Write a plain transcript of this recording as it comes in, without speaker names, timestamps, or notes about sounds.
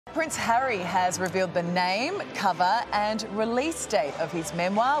Prince Harry has revealed the name, cover and release date of his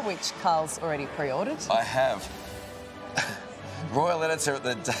memoir, which Karl's already pre-ordered. I have. Royal editor at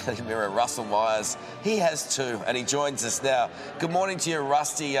the Daily Mirror, Russell Myers, he has too, and he joins us now. Good morning to you,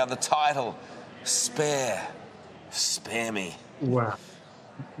 Rusty. The title, Spare. Spare me. Wow.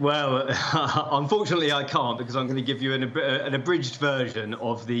 Well, unfortunately I can't, because I'm going to give you an abridged version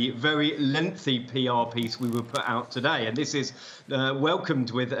of the very lengthy PR piece we will put out today. And this is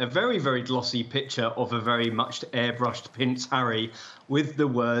welcomed with a very, very glossy picture of a very much airbrushed Prince Harry with the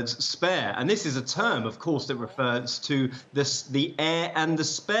words spare. And this is a term, of course, that refers to the heir and the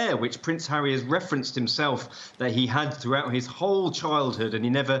spare, which Prince Harry has referenced himself that he had throughout his whole childhood, and he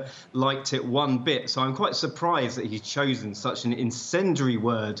never liked it one bit. So I'm quite surprised that he's chosen such an incendiary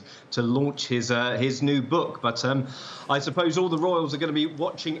word to launch his new book. But I suppose all the royals are going to be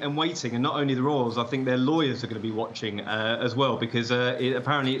watching and waiting, and not only the royals, I think their lawyers are going to be watching as well, because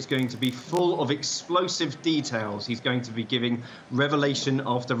apparently it's going to be full of explosive details. He's going to be giving revelation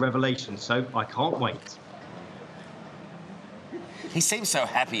after revelation, so I can't wait. He seems so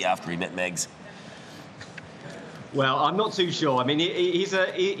happy after he met Megs. Well, I'm not too sure. I mean, he's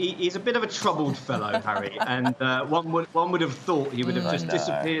a bit of a troubled fellow, Harry, and one would have thought he would have just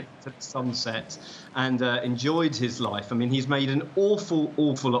disappeared to the sunset and enjoyed his life. I mean, he's made an awful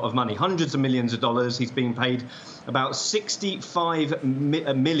lot of money, hundreds of millions of dollars. He's being paid about 65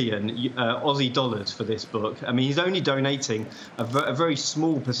 million Aussie dollars for this book. I mean, he's only donating a very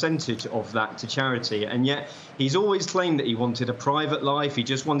small percentage of that to charity, and yet he's always claimed that he wanted a private life. He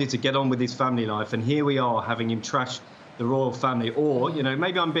just wanted to get on with his family life, and here we are having him trash the royal family. Or, you know,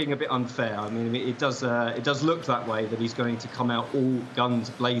 maybe I'm being a bit unfair. I mean, it does look that way, that he's going to come out all guns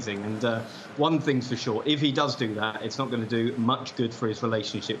blazing. And one thing's for sure, if he does do that, it's not going to do much good for his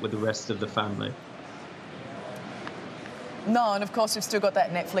relationship with the rest of the family. No, and of course we've still got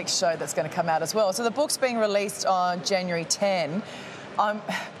that Netflix show that's going to come out as well. So the book's being released on January 10. Do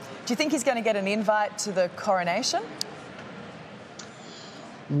you think he's going to get an invite to the coronation?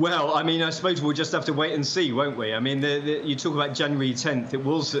 Well, I mean, I suppose we'll just have to wait and see, won't we? I mean, you talk about January 10th. It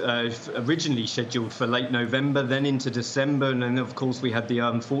was originally scheduled for late November, then into December, and then, of course, we had the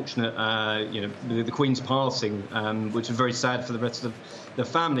unfortunate, the Queen's passing, which was very sad for the rest of the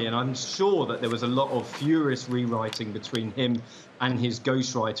family. And I'm sure that there was a lot of furious rewriting between him and his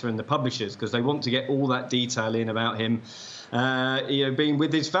ghostwriter and the publishers, because they want to get all that detail in about him, being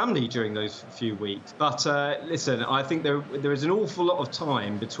with his family during those few weeks. But listen, I think there is an awful lot of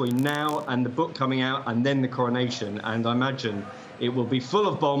time between now and the book coming out and then the coronation, and I imagine it will be full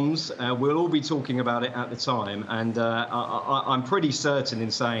of bombs. We'll all be talking about it at the time, and I'm pretty certain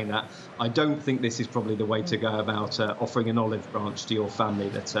in saying that I don't think this is probably the way to go about offering an olive branch to your family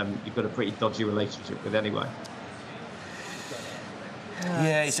that you've got a pretty dodgy relationship with anyway.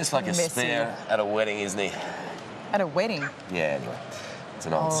 Yeah, he's just like a spare at a wedding, isn't he? At a wedding? Yeah, anyway. It's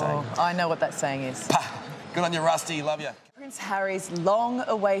an old saying. I know what that saying is. Good on you, Rusty. Love you. Prince Harry's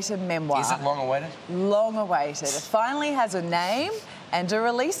long-awaited memoir. Is it long-awaited? Long-awaited. It finally has a name and a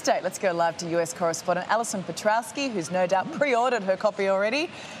release date. Let's go live to US correspondent Allison, who's no doubt pre-ordered her copy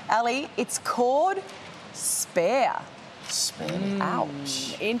already. Ali, it's called Spare.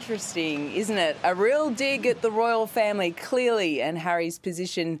 Ouch. Interesting, isn't it? A real dig at the royal family, clearly, and Harry's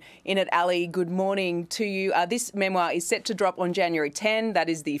position in it. Ali, good morning to you. This memoir is set to drop on January 10. That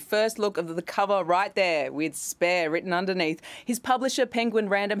is the first look of the cover right there with Spare written underneath. His publisher, Penguin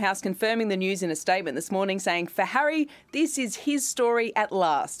Random House, confirming the news in a statement this morning, saying, for Harry, this is his story at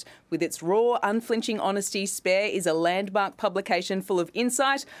last. With its raw, unflinching honesty, Spare is a landmark publication full of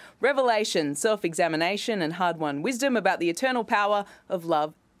insight, revelation, self-examination and hard-won wisdom about the eternal power of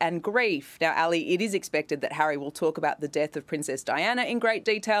love and grief. Now, Ali, it is expected that Harry will talk about the death of Princess Diana in great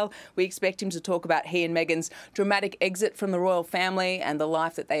detail. We expect him to talk about he and Meghan's dramatic exit from the royal family and the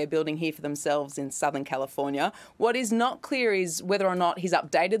life that they are building here for themselves in Southern California. What is not clear is whether or not he's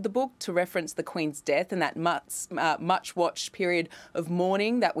updated the book to reference the Queen's death and that much-watched period of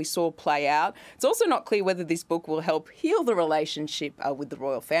mourning that we saw play out. It's also not clear whether this book will help heal the relationship with the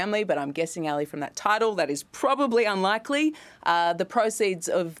royal family, but I'm guessing, Ali, from that title, that is probably unlikely. The proceeds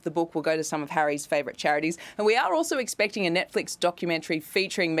of the book will go to some of Harry's favourite charities. And we are also expecting a Netflix documentary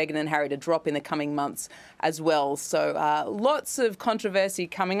featuring Meghan and Harry to drop in the coming months as well. So lots of controversy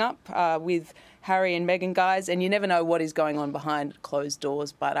coming up with Harry and Meghan, guys, and you never know what is going on behind closed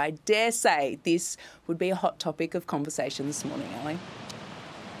doors. But I dare say this would be a hot topic of conversation this morning, Ali.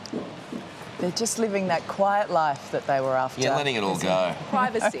 They're just living that quiet life that they were after. Yeah, letting it all go.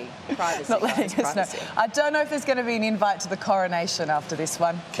 Privacy. Privacy. Not letting us know. I don't know if there's going to be an invite to the coronation after this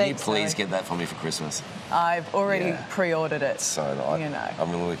one. Can you please get that for me for Christmas? I've already pre-ordered it. So you know.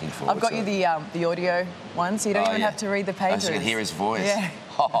 I'm really looking forward I've got to you it. the audio one, so you don't even have to read the pages. I can hear his voice. Yeah.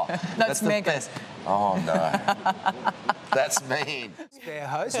 Oh, That's Megan. Best. Oh, no. That's mean. Spare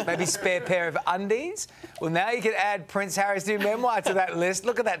host, maybe spare pair of undies. Well, now you can add Prince Harry's new memoir to that list.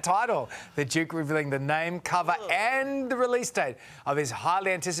 Look at that title. The Duke revealing the name, cover and the release date of his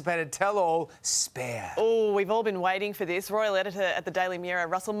highly anticipated tell-all, Spare. Oh, we've all been waiting for this. Royal editor at the Daily Mirror,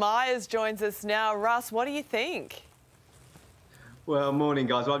 Russell Myers, joins us now. Russ, what do you think? Well, morning,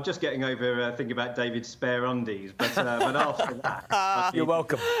 guys. Well, I'm just getting over thinking about David's spare undies, but after that... You're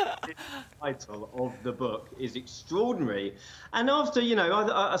welcome. The title of the book is extraordinary. And after, you know,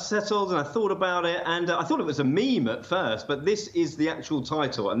 I settled and I thought about it, and I thought it was a meme at first, but this is the actual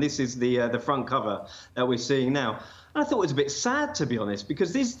title, and this is the front cover that we're seeing now. And I thought it was a bit sad, to be honest,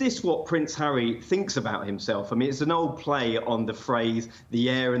 because is this what Prince Harry thinks about himself? I mean, it's an old play on the phrase, the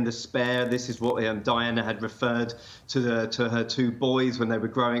heir and the spare. This is what Diana had referred to her two boys when they were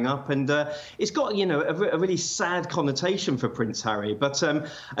growing up. And it's got, you know, a really sad connotation for Prince Harry. But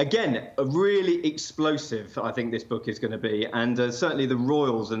again, a really explosive, I think this book is going to be. And certainly the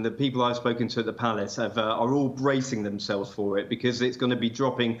royals and the people I've spoken to at the palace are all bracing themselves for it, because it's going to be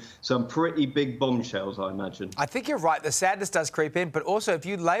dropping some pretty big bombshells, I imagine. I think you're right. The sadness does creep in, but also if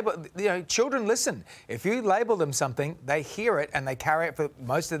you label, you know, children listen. If you label them something, they hear it and they carry it for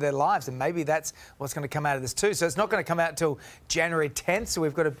most of their lives, and maybe that's what's going to come out of this too. So it's not going to come out till January 10th, so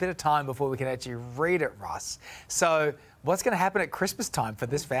we've got a bit of time before we can actually read it, Russ. So what's going to happen at Christmas time for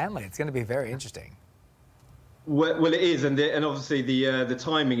this family? It's going to be very interesting. Well, it is, and obviously the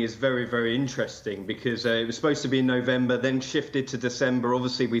timing is very, very interesting, because it was supposed to be in November, then shifted to December.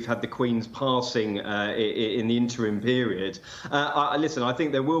 Obviously, we've had the Queen's passing in the interim period. Listen, I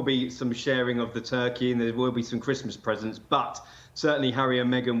think there will be some sharing of the turkey, and there will be some Christmas presents, but certainly Harry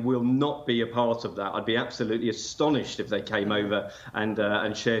and Meghan will not be a part of that. I'd be absolutely astonished if they came over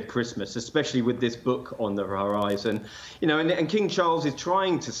and shared Christmas, especially with this book on the horizon. You know, and King Charles is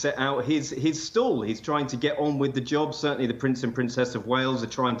trying to set out his stall. He's trying to get on with the job. Certainly the Prince and Princess of Wales are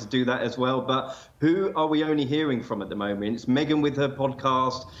trying to do that as well. But who are we only hearing from at the moment? It's Meghan with her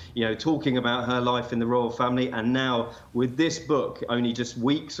podcast, you know, talking about her life in the royal family. And now with this book only just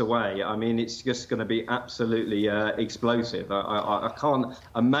weeks away, I mean, it's just going to be absolutely explosive. I can't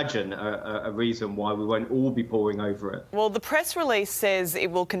imagine a reason why we won't all be poring over it. Well, the press release says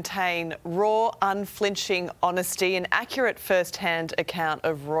it will contain raw, unflinching honesty, an accurate first-hand account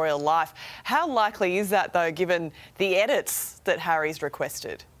of royal life. How likely is that, though, given the edits that Harry's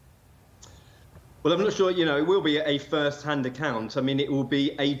requested? Well, I'm not sure, you know, it will be a first-hand account. I mean, it will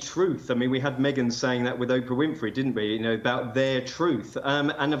be a truth. I mean, we had Meghan saying that with Oprah Winfrey, didn't we, you know, about their truth.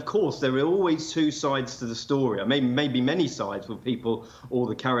 And of course, there are always two sides to the story. I mean, maybe many sides with people, all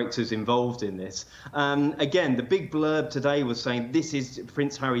the characters involved in this. Again, the big blurb today was saying this is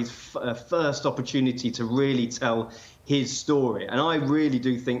Prince Harry's first opportunity to really tell his story, and I really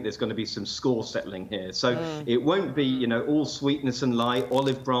do think there's going to be some score settling here. So it won't be, you know, all sweetness and light,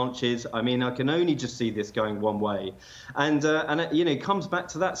 olive branches. I mean, I can only just see this going one way, and you know, it comes back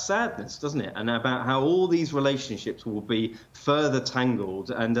to that sadness, doesn't it? And about how all these relationships will be further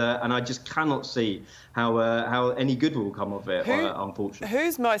tangled, and I just cannot see how any good will come of it. Unfortunately,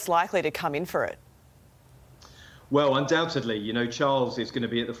 who's most likely to come in for it? Well, undoubtedly, you know, Charles is going to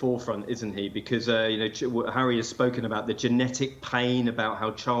be at the forefront, isn't he? Because, you know, Harry has spoken about the genetic pain, about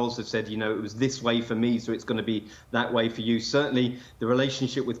how Charles has said, you know, it was this way for me, so it's going to be that way for you. Certainly the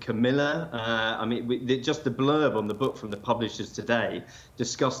relationship with Camilla, I mean, just the blurb on the book from the publishers today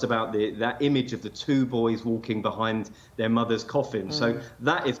discussed about that image of the two boys walking behind their mother's coffin. So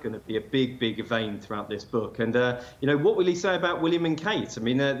that is going to be a big, big vein throughout this book. And, you know, what will he say about William and Kate? I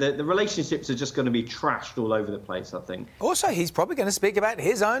mean, the relationships are just going to be trashed all over the place, I think. Also, he's probably going to speak about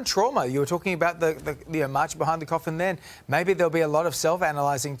his own trauma. You were talking about the you know, march behind the coffin then. Maybe there'll be a lot of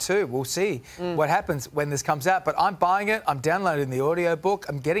self-analysing too. We'll see what happens when this comes out. But I'm buying it. I'm downloading the audiobook.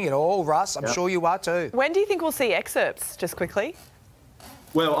 I'm getting it all, Russ. I'm sure you are too. When do you think we'll see excerpts, just quickly?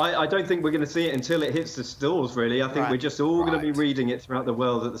 Well, I don't think we're going to see it until it hits the stores, really. I think we're just all going to be reading it throughout the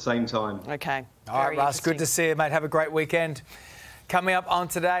world at the same time. OK. All right, Russ, good to see you, mate. Have a great weekend. Coming up on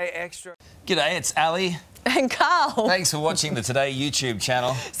Today Extra. G'day, it's Ali. And Karl. Thanks for watching the Today YouTube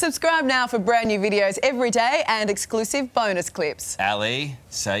channel. Subscribe now for brand new videos every day and exclusive bonus clips. Ali,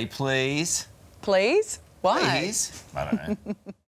 say please. Please? Why? Please? I don't know.